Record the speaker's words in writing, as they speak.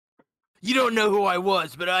You don't know who I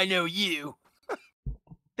was, but I know you.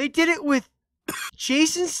 They did it with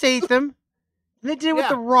Jason Statham. They did it with Yeah.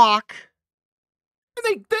 The Rock.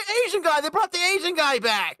 And the Asian guy, they brought the Asian guy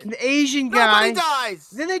back. And the Asian guy. Nobody dies.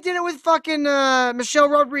 Then they did it with fucking Michelle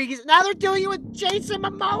Rodriguez. Now they're doing it with Jason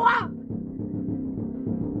Momoa.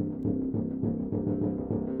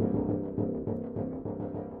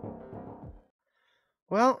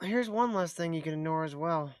 Well, here's one less thing you can ignore as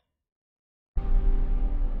well.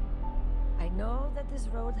 I know that this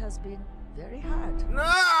road has been very hard.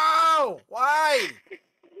 No! Why?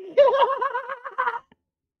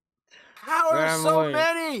 How are there so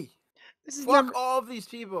many? This is Fuck all of these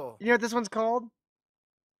people. You know what this one's called?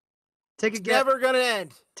 Take a guess. Never gonna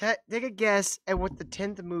end. Take a guess at what the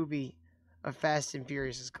 10th movie of Fast and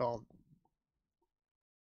Furious is called.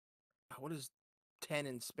 What is 10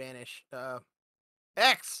 in Spanish?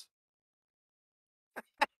 X.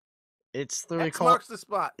 It's literally X called. marks the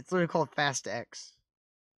spot. It's literally called Fast X.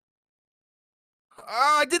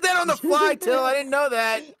 Oh, I did that on the fly, Till. I didn't know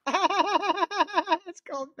that. It's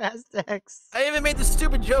called Fast X. I even made the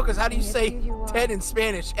stupid joke as how do you say 10 in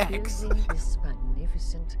Spanish? X. This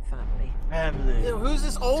magnificent family. Ew, who's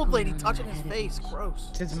this old lady touching his face? Gross.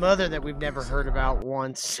 It's his mother that we've never heard about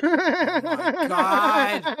once. Oh my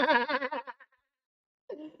god.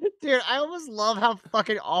 Dude, I almost love how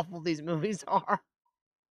fucking awful these movies are.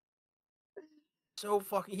 So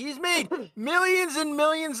fucking. He's made millions and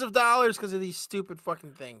millions of dollars because of these stupid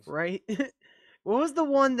fucking things. Right? What was the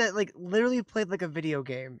one that like literally played like a video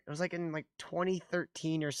game? It was like in like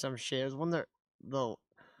 2013 or some shit. It was one that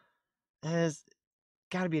has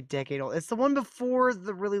got to be a decade old. It's the one before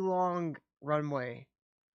the really long runway.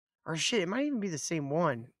 Or shit, it might even be the same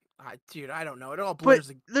one. Dude, I don't know. It all blurs.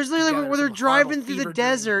 But there's literally where they're driving through the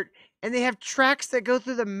desert and they have tracks that go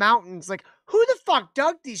through the mountains. Like, who the fuck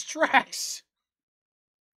dug these tracks?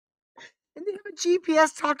 And they have a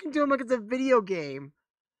GPS talking to him like it's a video game.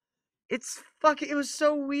 It's fucking. It was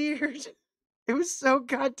so weird. It was so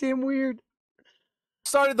goddamn weird.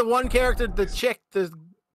 Started the one character, the chick, the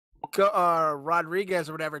Rodriguez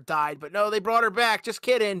or whatever, died, but no, they brought her back. Just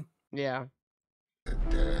kidding. Yeah.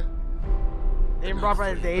 They even brought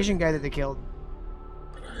back the Asian guy that they killed.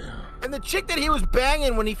 And the chick that he was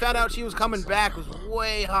banging when he found out she was coming back was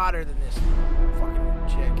way hotter than this fucking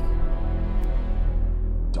chick.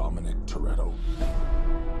 Dominic Toretto,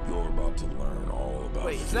 you're about to learn all about.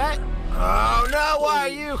 Wait, is that? Oh no! Why are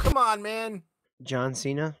you? Come on, man. John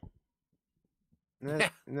Cena. Isn't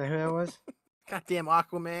that who that was? Goddamn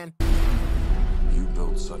Aquaman. You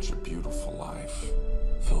built such a beautiful life,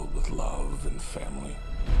 filled with love and family.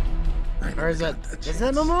 Or is that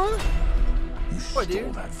Momoa? You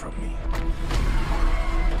stole that from me.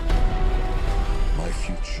 My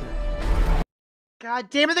future. God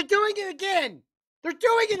damn it! They're doing it again. They're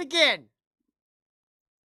doing it again!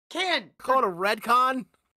 Call it a redcon?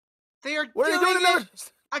 They are what are doing they doing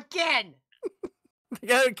it again! They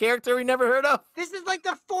got a character we never heard of? This is like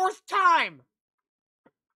the 4th time!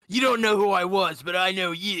 You don't know who I was, but I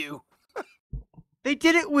know you. They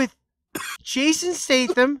did it with Jason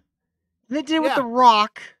Statham. They did it with The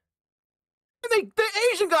Rock. And the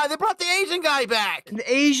Asian guy, they brought the Asian guy back. And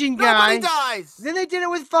the Asian guy. Nobody dies. Then they did it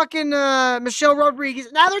with fucking Michelle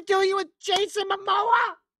Rodriguez. Now they're doing it with Jason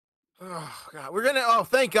Momoa. Oh god, oh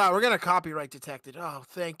thank God, we're gonna copyright detect it. Oh,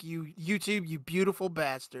 thank you, YouTube, you beautiful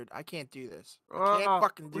bastard. I can't do this. I can't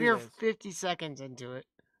fucking do this. We're 50 seconds into it.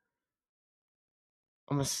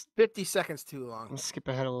 Almost 50 seconds too long. I'm gonna skip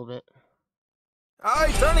ahead a little bit. Oh,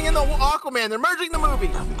 he's turning into Aquaman. They're merging the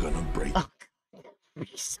movies. I'm gonna break.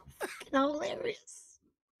 He's so fucking hilarious.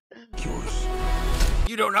 Yours.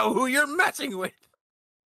 You don't know who you're messing with.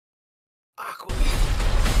 Aquaman.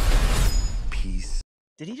 Peace.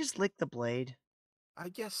 Did he just lick the blade? I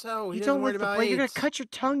guess so. You don't lick the blade. You're gonna cut your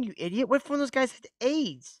tongue, you idiot. What if one of those guys had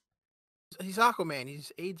AIDS? He's Aquaman.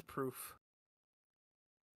 He's AIDS proof.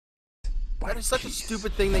 That is such a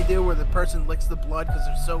stupid thing they do where the person licks the blood because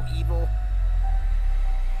they're so evil.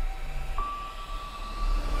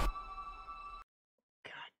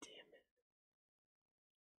 God damn it.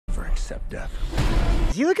 Never accept death.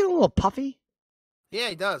 Is he looking a little puffy? Yeah,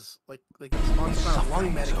 he does. Like he's on some kind of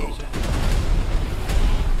lung medication.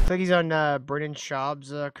 Looks like he's on Brennan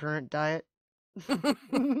Schaub's current diet. Of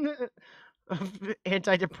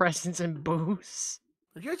antidepressants and booze.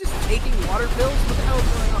 Are you guys just taking water pills? What the hell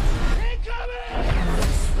is going on?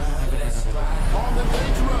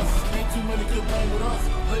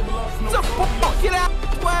 What the fuck? Get out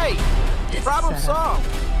of the way! Problem solved.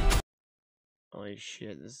 Holy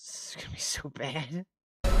shit, this is gonna be so bad.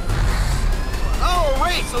 Oh, a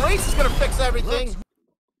race! A race is gonna fix everything!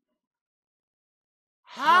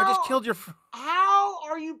 I just killed your. How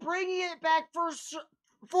are you bringing it back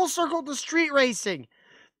full circle to street racing?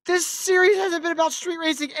 This series hasn't been about street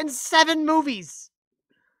racing in 7 movies.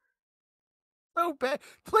 So bad.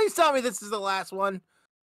 Please tell me this is the last one.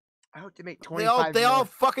 I hope they make 25 They all more.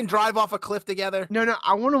 fucking drive off a cliff together. No,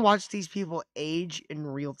 I want to watch these people age in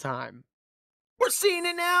real time. We're seeing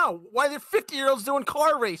it now. Why they're 50-year-olds doing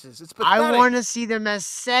car races? It's pathetic. I want to see them as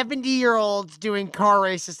 70-year-olds doing car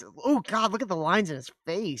races. Oh God, look at the lines in his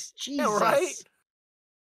face. Jesus, Yeah, right?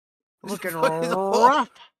 Looking What is rough.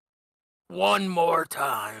 One more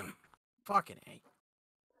time. Fucking A.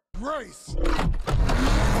 Race.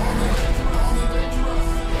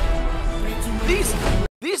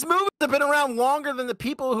 These movies have been around longer than the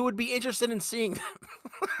people who would be interested in seeing them.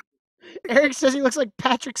 Eric says he looks like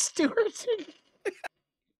Patrick Stewart.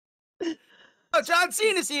 Oh, John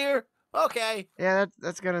Cena's here. Okay. Yeah,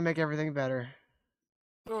 that's gonna make everything better.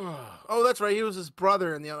 Oh, that's right. He was his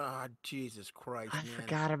brother in the other. Oh, Jesus Christ, I man.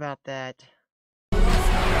 forgot about that.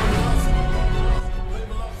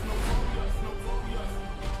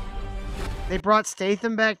 They brought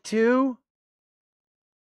Statham back too?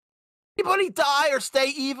 Anybody die or stay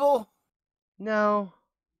evil? No.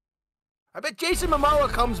 I bet Jason Momoa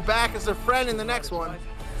comes back as a friend in the next one.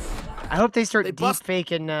 I hope they start They deep bust-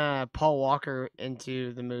 faking Paul Walker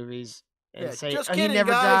into the movies and Yeah, say, just oh, kidding, he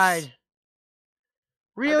never guys. died.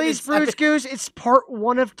 Really, it's- I Spruce bet- Goose? It's part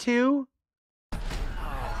 1 of 2? God.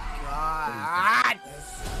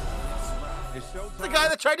 The guy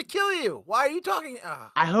that tried to kill you. Why are you talking?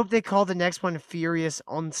 I hope they call the next one Furious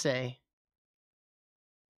Once. If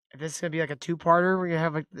this is gonna be like a 2-parter, we're gonna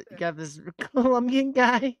have like you got this Colombian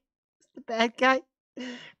guy, the bad guy.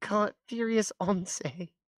 Call it Furious Once.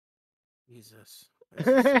 Jesus. This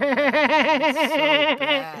is so bad. It's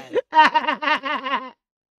so bad. I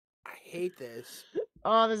hate this.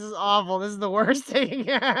 Oh, this is awful. This is the worst thing.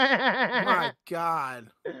 My God.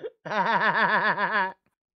 I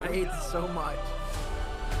hate this so much.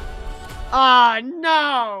 Oh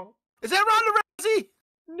no! Is that Ronda Rousey?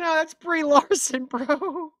 No, that's Brie Larson,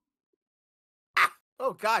 bro.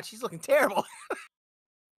 Oh God, she's looking terrible.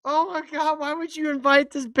 Oh my God! Why would you invite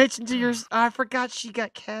this bitch into your? I forgot she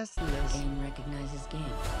got cast in this. Game recognizes game.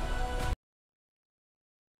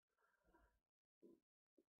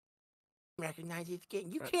 Recognize this game.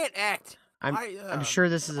 You can't act. I'm sure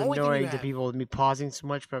this is only thing you annoying to have. people with me pausing so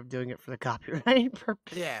much, but I'm doing it for the copyright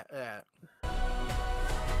purpose. Yeah.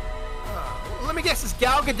 Let me guess, is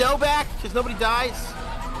Gal Gadot back? Because nobody dies?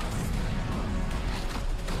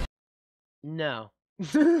 No.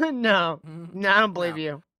 No, I don't believe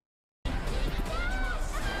you. I'm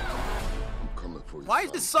coming for you. Why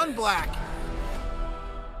is the sun black?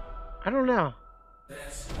 I don't know.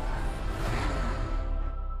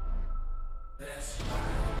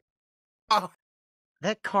 Oh,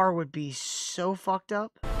 That car would be so fucked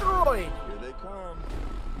up. destroyed. Here they come.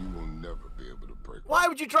 You will never be able to break. Why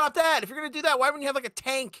would you drop that? If you're gonna do that, why wouldn't you have like a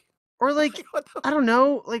tank? Or like, What the- I don't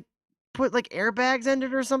know, like put like airbags in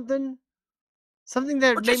it or something. Something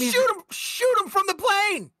that Or just maybe shoot him from the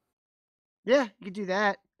plane. Yeah, you could do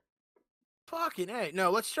that. Fucking A. No,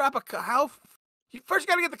 let's drop a how. You first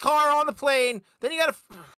gotta get the car on the plane, then you gotta.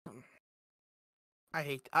 I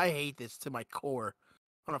hate this to my core.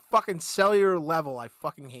 On a fucking cellular level, I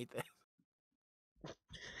fucking hate this.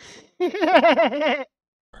 My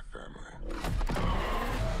family.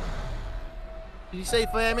 Did you say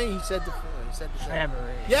family? He said the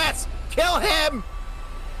Family. Yes! Kill him!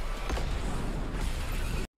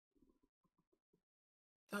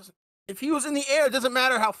 If he was in the air, it doesn't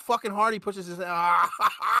matter how fucking hard he pushes his. We're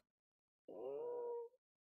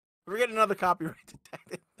getting another copyright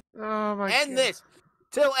detected. Oh my End God. this.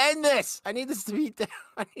 Till end this. I need this to be down.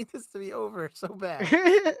 I need this to be over so bad.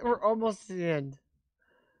 We're almost to the end.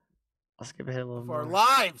 I'll skip ahead a little Of more. our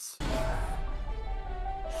lives.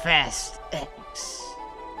 Fast X.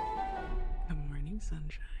 Good morning,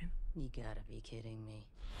 sunshine. You gotta be kidding me.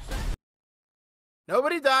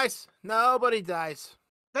 Nobody dies. Nobody dies.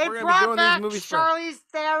 They We're gonna be brought doing these back movies for- Charlize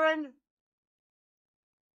Theron.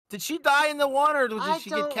 Did she die in the one, or did she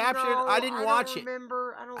get don't captured? know. I didn't watch it.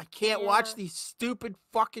 Remember. I can't watch care. these stupid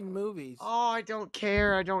fucking movies. Oh, I don't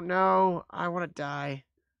care. I don't know. I want to die.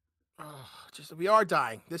 We are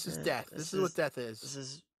dying. This is Yeah, death. This is what death is. This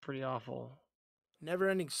is pretty awful.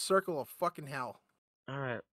 Never-ending circle of fucking hell. All right.